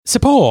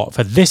Support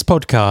for this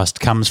podcast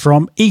comes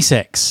from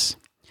E6.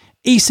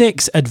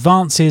 E6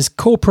 advances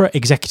corporate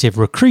executive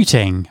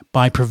recruiting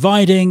by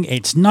providing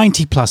its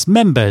 90-plus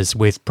members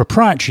with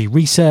proprietary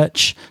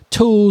research,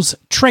 tools,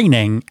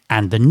 training,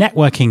 and the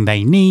networking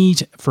they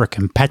need for a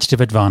competitive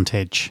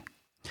advantage.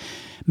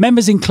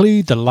 Members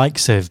include the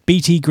likes of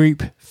BT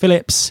Group,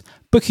 Philips,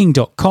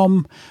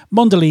 Booking.com,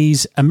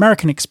 Mondelez,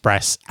 American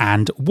Express,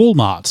 and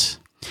Walmart.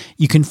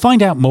 You can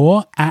find out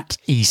more at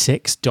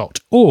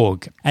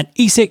e6.org, and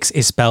E6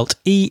 is spelt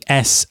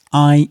ESIX.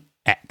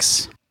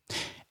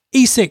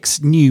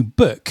 E6's new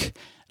book,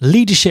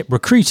 Leadership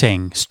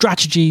Recruiting,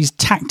 Strategies,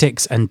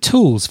 Tactics and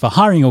Tools for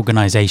Hiring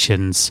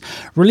Organisations,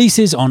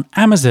 releases on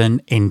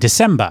Amazon in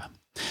December.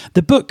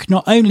 The book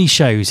not only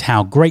shows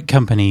how great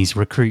companies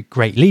recruit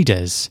great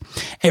leaders,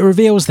 it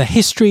reveals the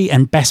history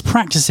and best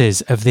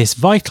practices of this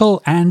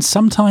vital and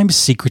sometimes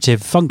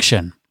secretive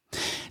function.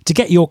 To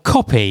get your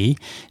copy,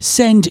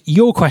 send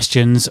your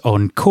questions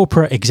on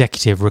corporate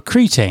executive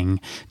recruiting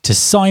to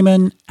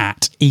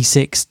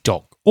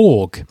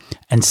simon@e6.org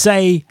and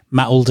say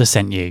Matt Alder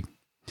sent you.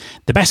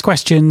 The best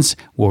questions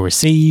will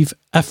receive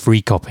a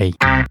free copy.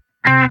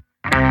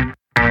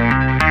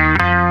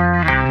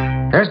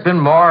 There's been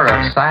more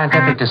of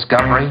scientific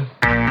discovery,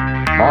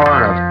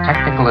 more of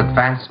technical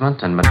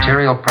advancement and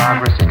material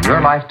progress in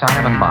your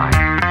lifetime and mine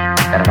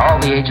than in all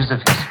the ages of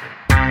history.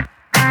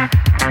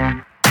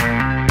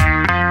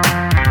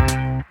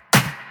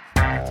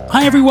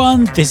 Hi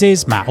everyone, this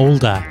is Matt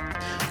Alder.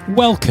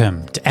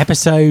 Welcome to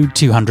episode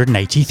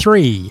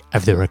 283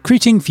 of the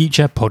Recruiting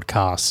Future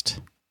podcast.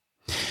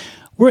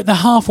 We're at the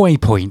halfway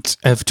point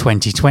of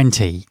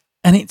 2020,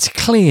 and it's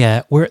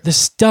clear we're at the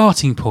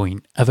starting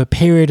point of a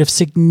period of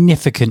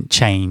significant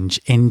change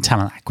in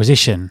talent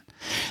acquisition,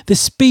 the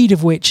speed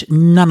of which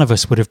none of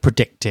us would have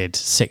predicted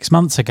 6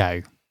 months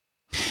ago.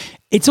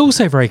 It's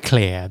also very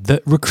clear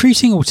that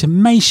recruiting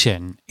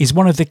automation is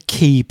one of the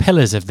key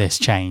pillars of this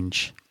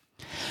change.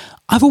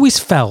 I've always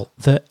felt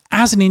that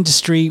as an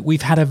industry,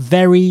 we've had a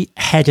very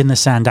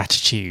head-in-the-sand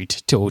attitude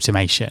to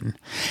automation,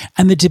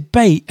 and the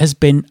debate has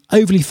been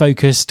overly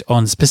focused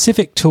on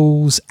specific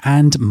tools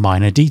and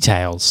minor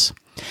details.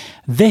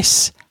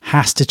 This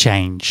has to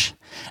change,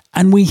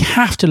 and we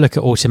have to look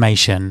at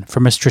automation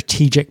from a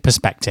strategic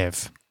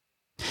perspective.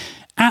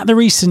 At the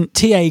recent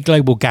TA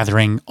Global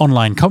Gathering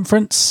online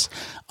conference,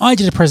 I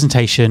did a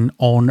presentation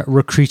on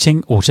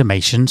recruiting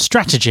automation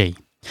strategy.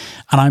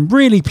 And I'm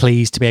really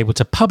pleased to be able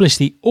to publish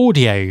the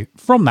audio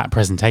from that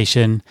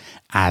presentation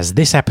as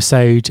this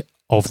episode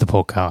of the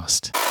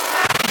podcast.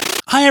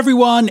 Hi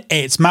everyone,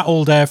 it's Matt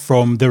Alder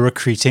from the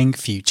Recruiting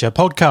Future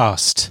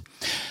podcast.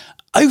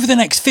 Over the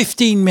next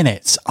 15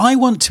 minutes, I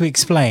want to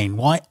explain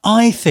why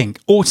I think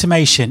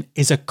automation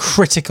is a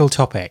critical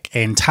topic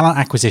in talent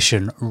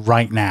acquisition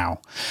right now,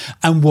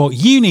 and what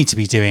you need to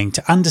be doing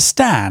to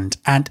understand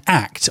and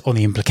act on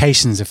the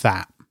implications of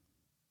that.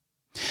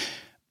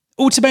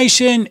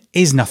 Automation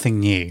is nothing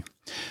new.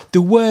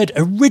 The word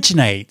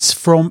originates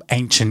from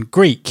ancient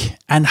Greek,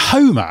 and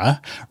Homer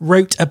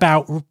wrote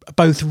about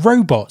both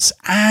robots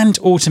and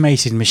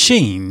automated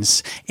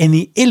machines in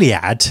the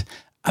Iliad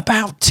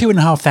about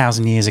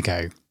 2,500 years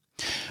ago.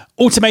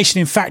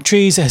 Automation in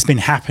factories has been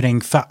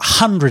happening for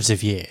hundreds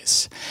of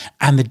years,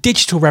 and the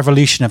digital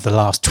revolution of the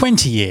last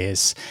 20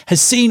 years has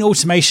seen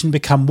automation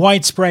become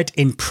widespread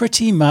in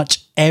pretty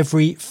much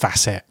every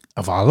facet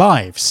of our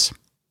lives.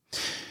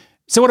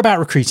 So what about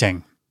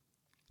recruiting?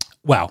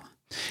 Well,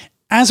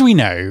 as we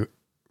know,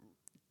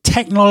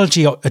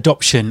 technology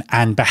adoption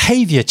and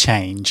behaviour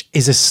change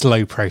is a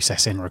slow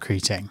process in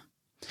recruiting.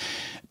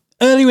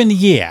 Earlier in the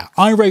year,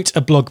 I wrote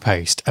a blog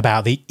post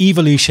about the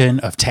evolution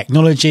of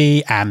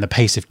technology and the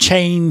pace of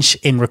change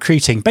in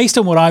recruiting based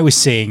on what I was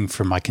seeing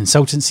from my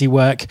consultancy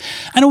work,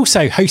 and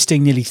also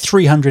hosting nearly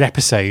 300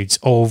 episodes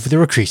of the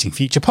Recruiting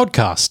Future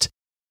podcast.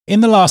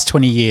 In the last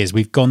 20 years,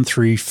 we've gone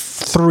through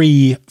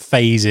 3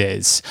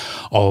 phases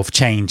of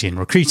change in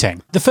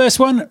recruiting. The first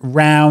one,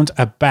 round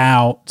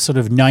about sort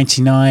of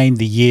 99,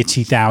 the year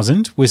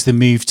 2000, was the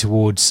move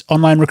towards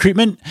online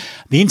recruitment.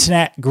 The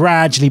internet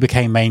gradually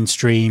became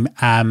mainstream,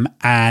 and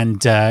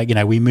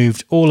we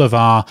moved all of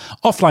our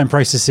offline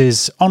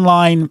processes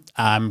online.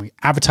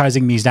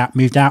 Advertising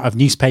moved out of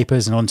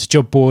newspapers and onto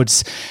job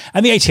boards,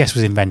 and the ATS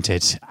was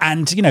invented.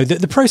 And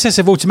the process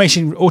of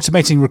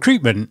automating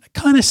recruitment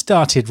kind of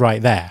started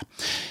right there.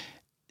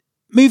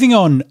 Moving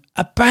on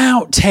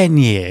about 10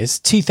 years,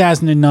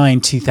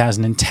 2009,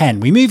 2010,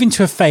 we move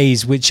into a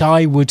phase which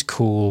I would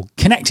call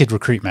connected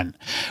recruitment.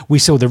 We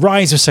saw the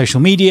rise of social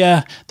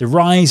media, the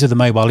rise of the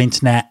mobile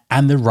internet,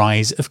 and the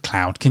rise of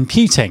cloud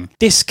computing.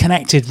 This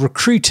connected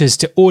recruiters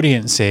to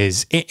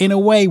audiences in a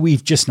way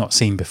we've just not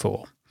seen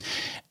before.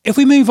 If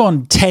we move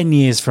on 10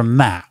 years from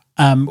that,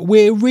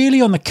 we're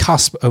really on the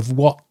cusp of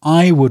what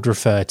I would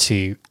refer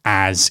to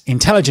as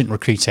intelligent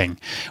recruiting.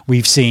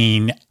 We've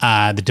seen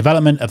the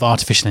development of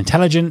artificial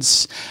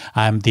intelligence,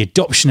 the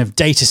adoption of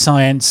data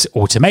science,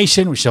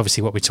 automation, which is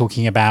obviously what we're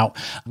talking about.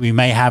 We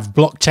may have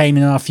blockchain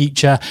in our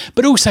future,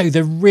 but also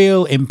the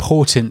real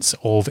importance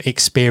of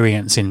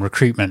experience in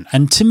recruitment.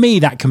 And to me,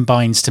 that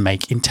combines to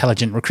make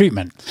intelligent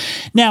recruitment.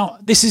 Now,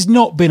 this has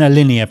not been a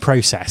linear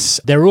process.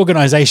 There are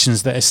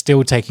organizations that are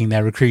still taking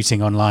their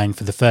recruiting online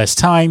for the first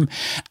time,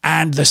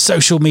 and the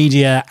social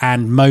media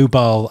and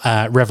mobile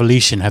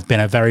revolution have been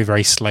a very,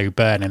 very slow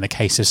burn in the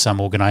case of some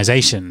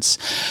organizations.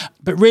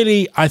 But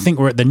really, I think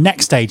we're at the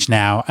next stage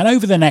now. And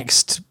over the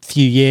next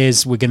few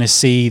years, we're going to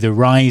see the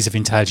rise of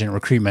intelligent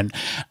recruitment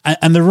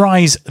and the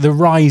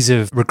rise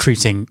of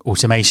recruiting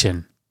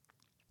automation.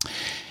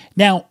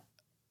 Now,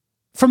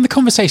 from the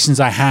conversations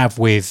I have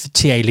with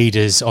TA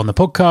leaders on the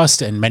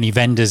podcast and many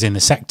vendors in the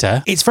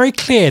sector, it's very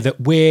clear that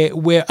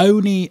we're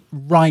only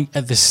right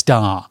at the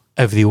start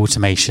of the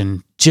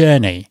automation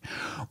journey.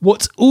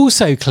 What's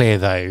also clear,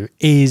 though,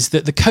 is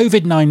that the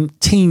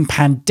COVID-19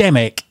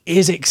 pandemic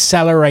is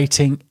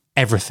accelerating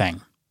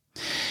everything.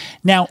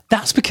 Now,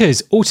 that's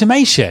because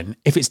automation,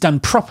 if it's done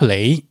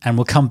properly, and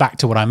we'll come back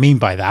to what I mean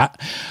by that,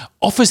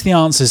 offers the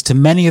answers to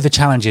many of the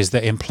challenges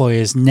that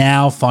employers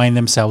now find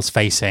themselves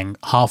facing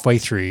halfway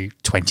through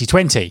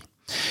 2020.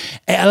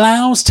 It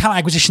allows talent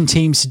acquisition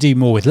teams to do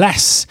more with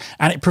less,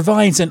 and it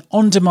provides an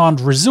on-demand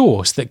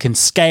resource that can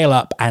scale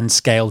up and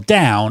scale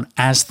down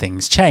as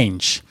things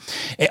change.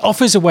 It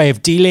offers a way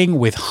of dealing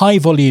with high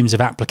volumes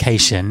of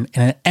application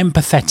in an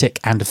empathetic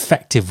and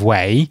effective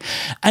way,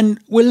 and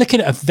we're looking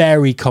at a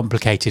very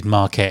complicated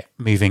market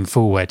moving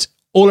forward.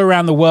 All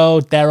around the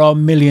world, there are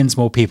millions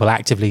more people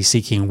actively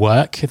seeking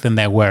work than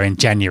there were in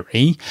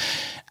January.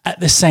 At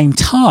the same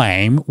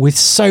time, with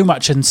so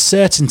much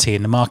uncertainty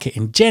in the market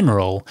in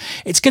general,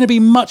 it's going to be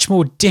much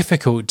more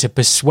difficult to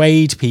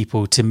persuade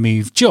people to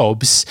move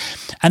jobs,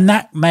 and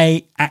that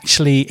may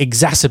actually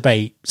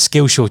exacerbate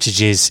skill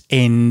shortages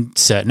in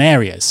certain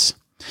areas.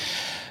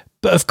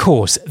 But of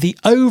course, the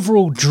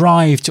overall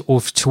drive to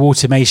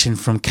automation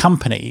from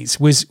companies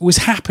was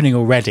happening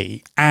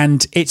already,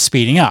 and it's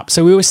speeding up.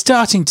 So we were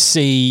starting to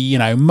see,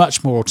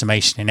 much more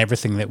automation in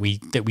everything that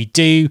we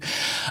do.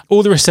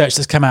 All the research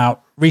that's come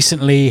out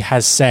recently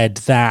has said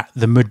that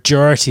the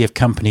majority of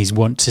companies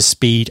want to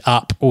speed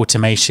up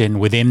automation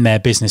within their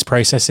business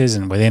processes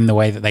and within the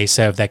way that they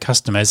serve their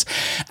customers.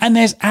 And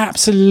there's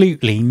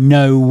absolutely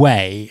no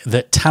way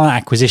that talent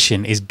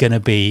acquisition is going to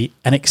be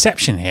an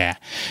exception here.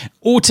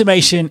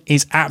 Automation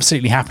is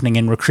absolutely happening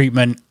in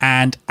recruitment.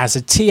 And as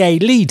a TA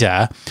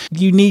leader,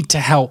 you need to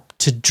help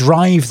to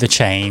drive the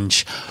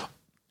change,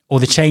 or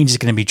the change is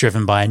going to be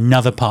driven by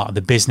another part of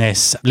the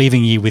business,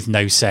 leaving you with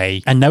no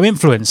say and no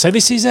influence. So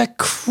this is a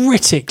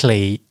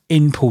critically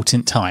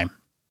important time.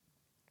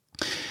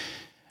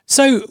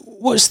 So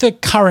what's the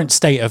current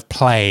state of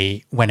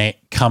play when it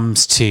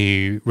comes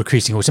to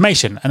recruiting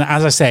automation? And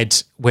as I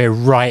said, we're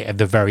right at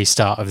the very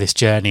start of this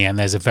journey, and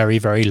there's a very,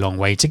 very long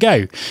way to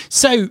go.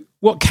 So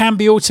what can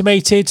be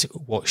automated?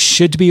 What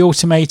should be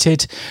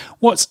automated?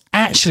 What's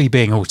actually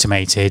being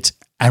automated?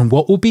 And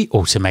what will be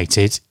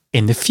automated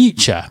in the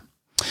future?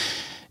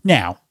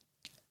 Now,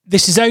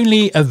 this is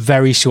only a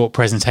very short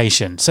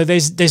presentation, so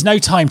there's no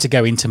time to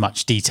go into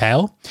much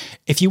detail.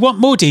 If you want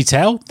more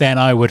detail, then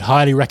I would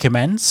highly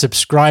recommend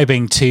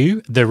subscribing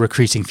to the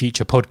Recruiting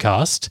Future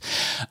podcast,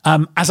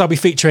 as I'll be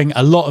featuring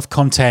a lot of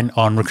content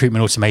on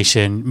recruitment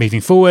automation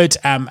moving forward,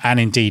 and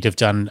indeed have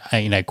done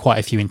quite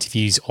a few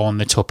interviews on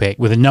the topic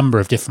with a number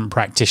of different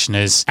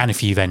practitioners and a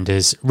few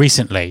vendors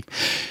recently.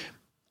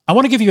 I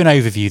want to give you an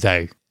overview,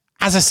 though.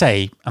 As I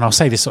say, and I'll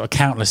say this sort of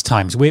countless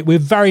times, we're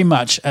very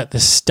much at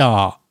the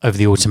start of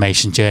the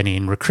automation journey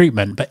in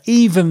recruitment. But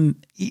even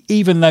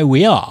though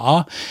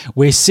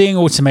we're seeing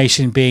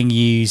automation being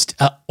used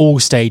at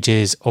all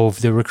stages of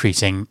the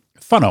recruiting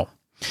funnel.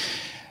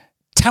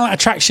 Talent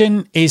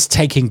attraction is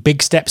taking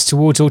big steps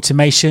towards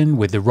automation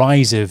with the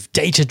rise of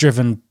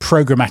data-driven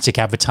programmatic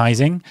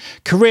advertising,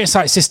 career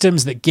site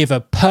systems that give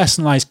a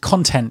personalized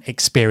content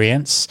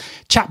experience,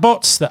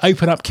 chatbots that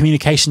open up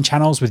communication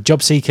channels with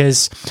job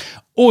seekers,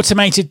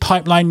 automated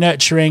pipeline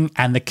nurturing,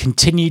 and the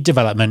continued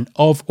development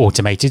of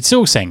automated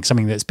sourcing,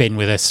 something that's been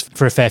with us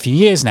for a fair few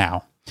years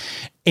now.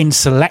 In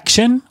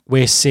selection,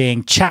 we're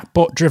seeing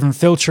chatbot-driven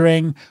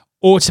filtering,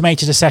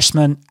 automated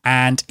assessment,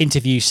 and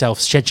interview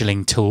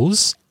self-scheduling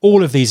tools.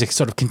 All of these are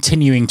sort of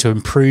continuing to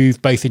improve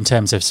both in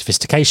terms of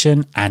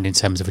sophistication and in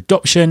terms of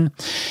adoption.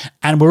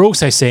 And we're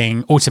also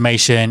seeing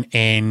automation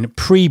in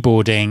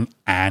pre-boarding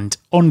and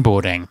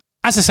onboarding.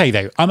 As I say,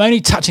 though, I'm only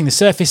touching the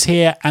surface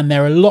here, and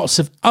there are lots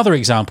of other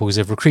examples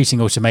of recruiting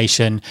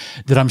automation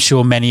that I'm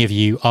sure many of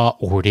you are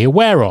already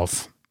aware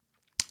of.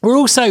 We're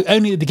also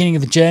only at the beginning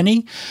of the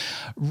journey.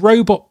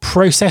 Robot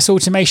process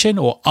automation,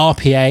 or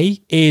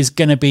RPA, is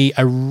going to be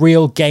a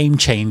real game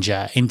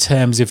changer in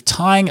terms of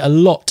tying a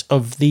lot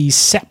of these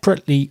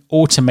separately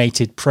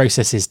automated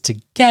processes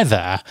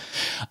together.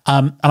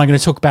 And I'm going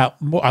to talk about,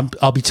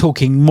 I'll be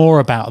talking more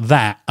about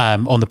that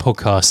on the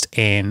podcast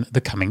in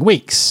the coming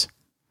weeks.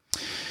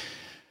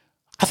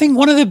 I think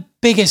one of the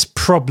biggest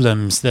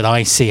problems that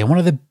I see, and one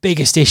of the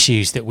biggest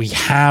issues that we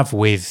have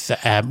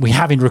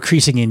in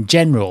recruiting in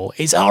general,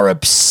 is our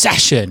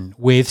obsession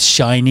with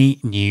shiny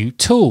new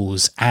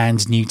tools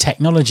and new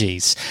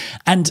technologies,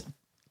 and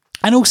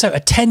also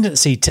a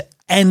tendency to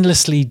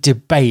endlessly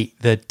debate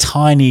the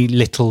tiny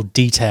little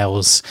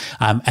details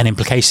and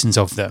implications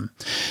of them.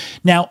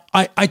 Now,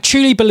 I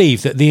truly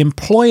believe that the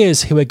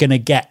employers who are going to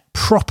get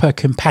proper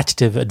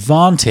competitive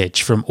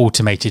advantage from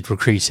automated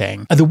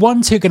recruiting are the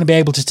ones who are going to be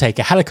able to take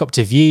a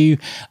helicopter view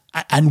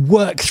and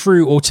work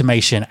through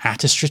automation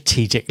at a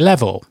strategic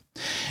level.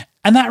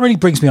 And that really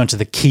brings me on to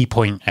the key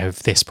point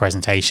of this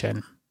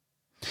presentation.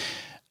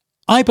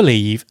 I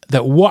believe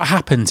that what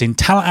happens in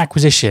talent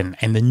acquisition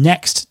in the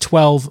next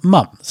 12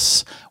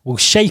 months will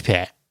shape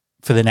it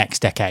for the next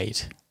decade.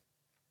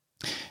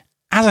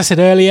 As I said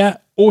earlier,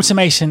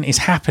 automation is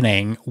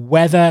happening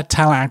whether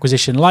talent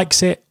acquisition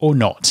likes it or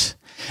not.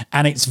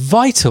 And it's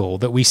vital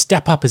that we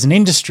step up as an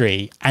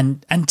industry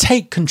and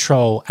take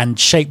control and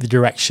shape the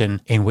direction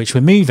in which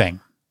we're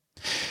moving.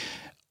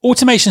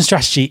 Automation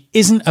strategy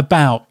isn't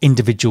about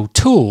individual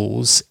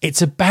tools.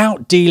 It's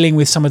about dealing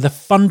with some of the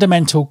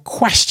fundamental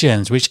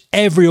questions which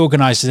every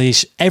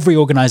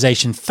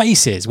organization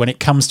faces when it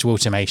comes to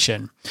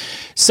automation.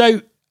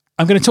 So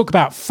I'm going to talk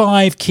about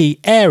 5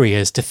 key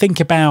areas to think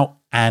about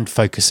and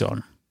focus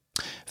on.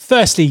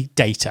 Firstly,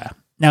 data.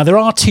 Now, there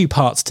are 2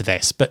 parts to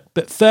this, but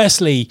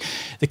firstly,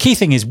 the key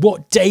thing is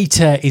what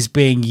data is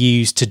being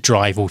used to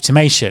drive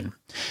automation.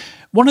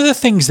 One of the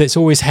things that's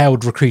always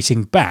held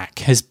recruiting back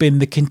has been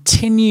the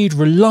continued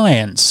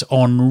reliance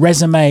on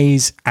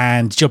resumes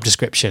and job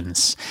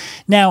descriptions.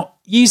 Now,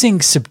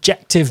 using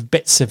subjective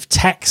bits of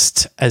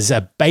text as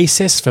a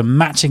basis for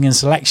matching and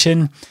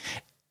selection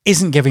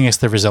isn't giving us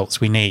the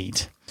results we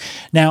need.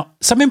 Now,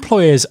 some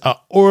employers are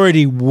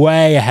already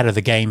way ahead of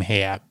the game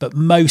here, but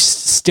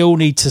most still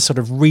need to sort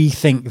of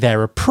rethink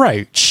their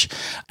approach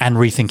and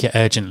rethink it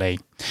urgently.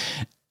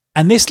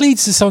 And this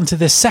leads us on to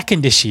the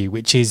second issue,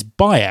 which is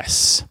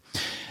bias.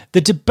 The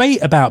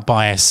debate about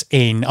bias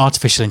in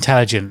artificial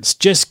intelligence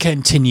just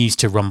continues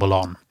to rumble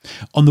on.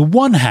 On the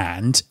one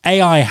hand,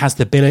 AI has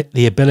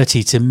the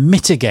ability to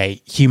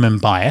mitigate human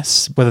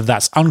bias, whether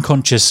that's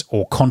unconscious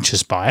or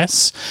conscious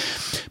bias.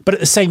 But at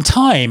the same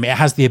time, it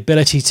has the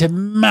ability to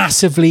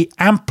massively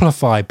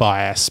amplify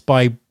bias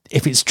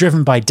if it's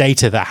driven by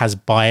data that has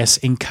bias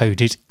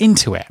encoded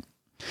into it.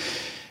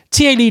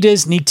 TA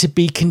leaders need to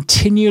be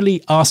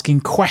continually asking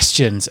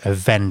questions of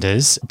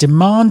vendors,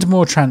 demand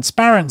more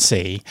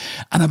transparency,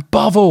 and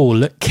above all,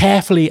 look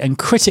carefully and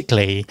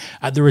critically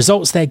at the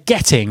results they're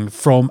getting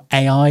from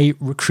AI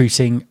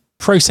recruiting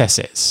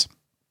processes.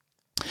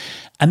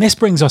 And this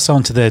brings us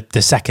on to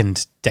the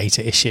second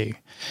data issue.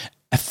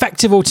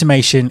 Effective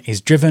automation is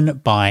driven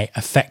by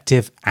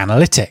effective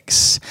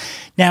analytics.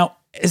 Now,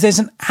 there's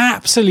an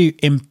absolute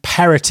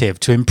imperative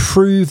to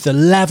improve the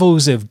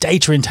levels of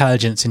data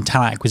intelligence in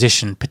talent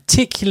acquisition,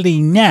 particularly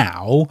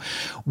now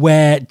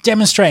where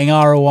demonstrating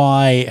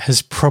ROI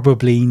has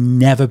probably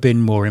never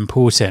been more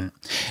important.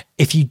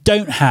 If you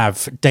don't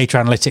have data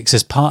analytics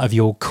as part of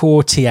your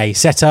core TA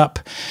setup,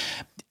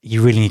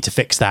 you really need to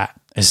fix that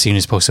as soon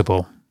as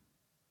possible.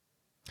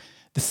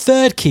 The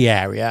third key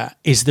area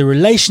is the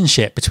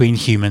relationship between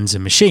humans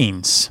and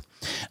machines.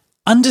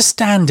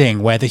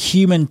 Understanding where the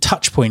human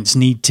touchpoints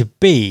need to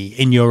be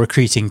in your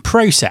recruiting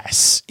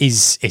process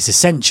is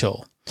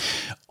essential.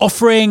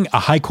 Offering a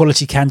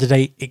high-quality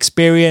candidate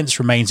experience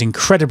remains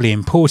incredibly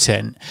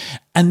important,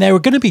 and there are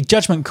going to be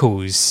judgment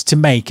calls to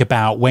make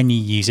about when you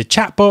use a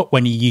chatbot,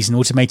 when you use an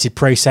automated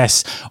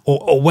process,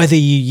 or whether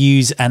you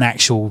use an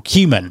actual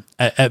human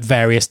at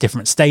various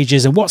different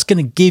stages, and what's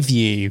going to give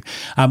you,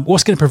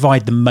 what's going to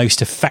provide the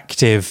most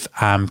effective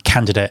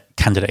candidate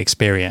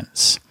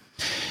experience.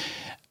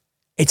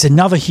 It's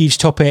another huge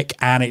topic,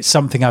 and it's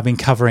something I've been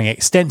covering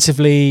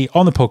extensively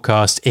on the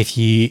podcast if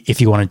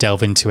you want to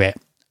delve into it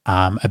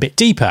a bit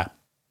deeper.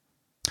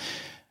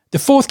 The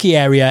fourth key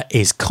area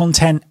is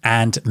content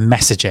and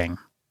messaging.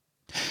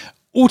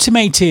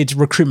 Automated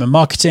recruitment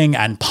marketing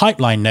and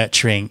pipeline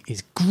nurturing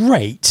is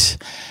great,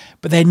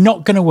 but they're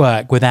not going to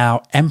work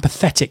without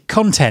empathetic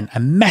content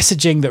and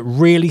messaging that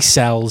really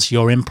sells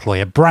your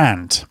employer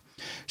brand.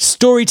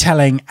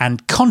 Storytelling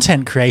and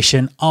content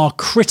creation are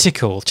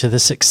critical to the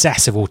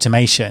success of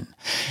automation,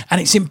 and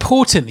it's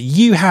important that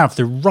you have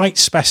the right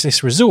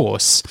specialist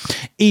resource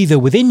either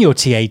within your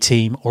TA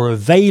team or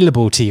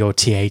available to your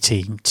TA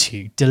team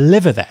to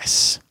deliver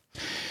this.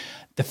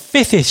 The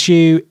fifth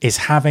issue is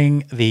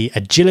having the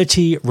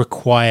agility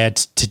required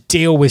to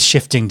deal with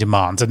shifting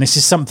demands, and this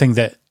is something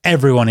that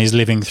everyone is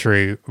living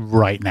through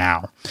right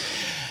now.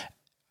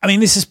 I mean,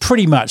 this has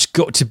pretty much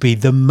got to be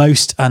the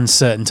most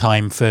uncertain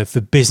time for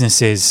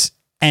businesses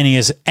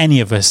any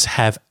of us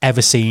have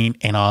ever seen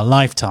in our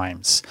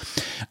lifetimes.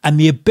 And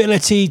the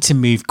ability to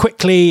move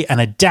quickly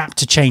and adapt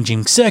to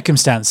changing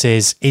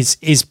circumstances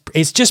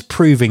is just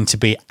proving to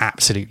be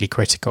absolutely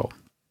critical.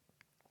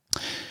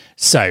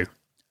 So,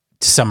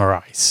 to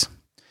summarize,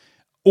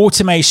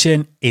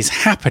 automation is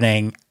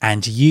happening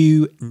and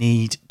you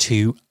need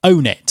to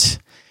own it.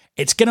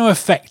 It's going to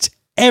affect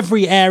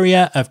every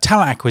area of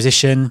talent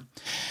acquisition,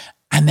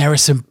 and there are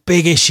some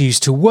big issues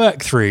to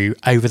work through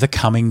over the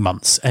coming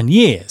months and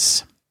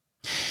years.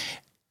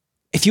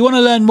 If you want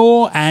to learn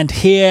more and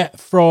hear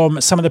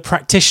from some of the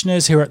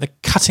practitioners who are at the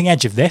cutting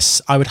edge of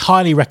this, I would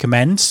highly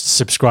recommend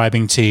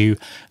subscribing to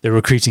the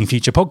Recruiting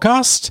Future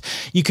podcast.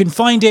 You can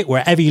find it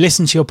wherever you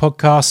listen to your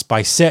podcasts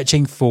by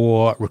searching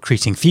for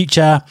Recruiting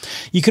Future.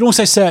 You can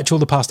also search all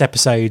the past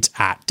episodes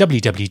at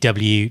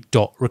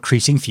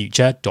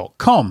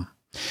www.recruitingfuture.com.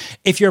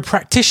 If you're a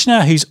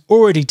practitioner who's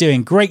already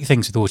doing great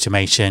things with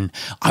automation,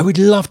 I would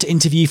love to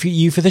interview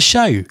you for the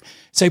show.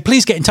 So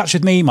please get in touch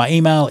with me. My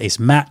email is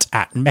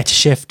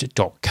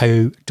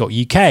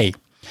matt@metashift.co.uk.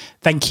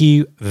 Thank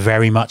you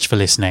very much for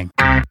listening.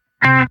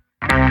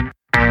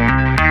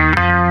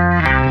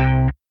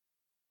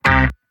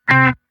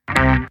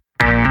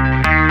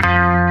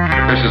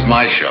 This is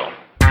my show.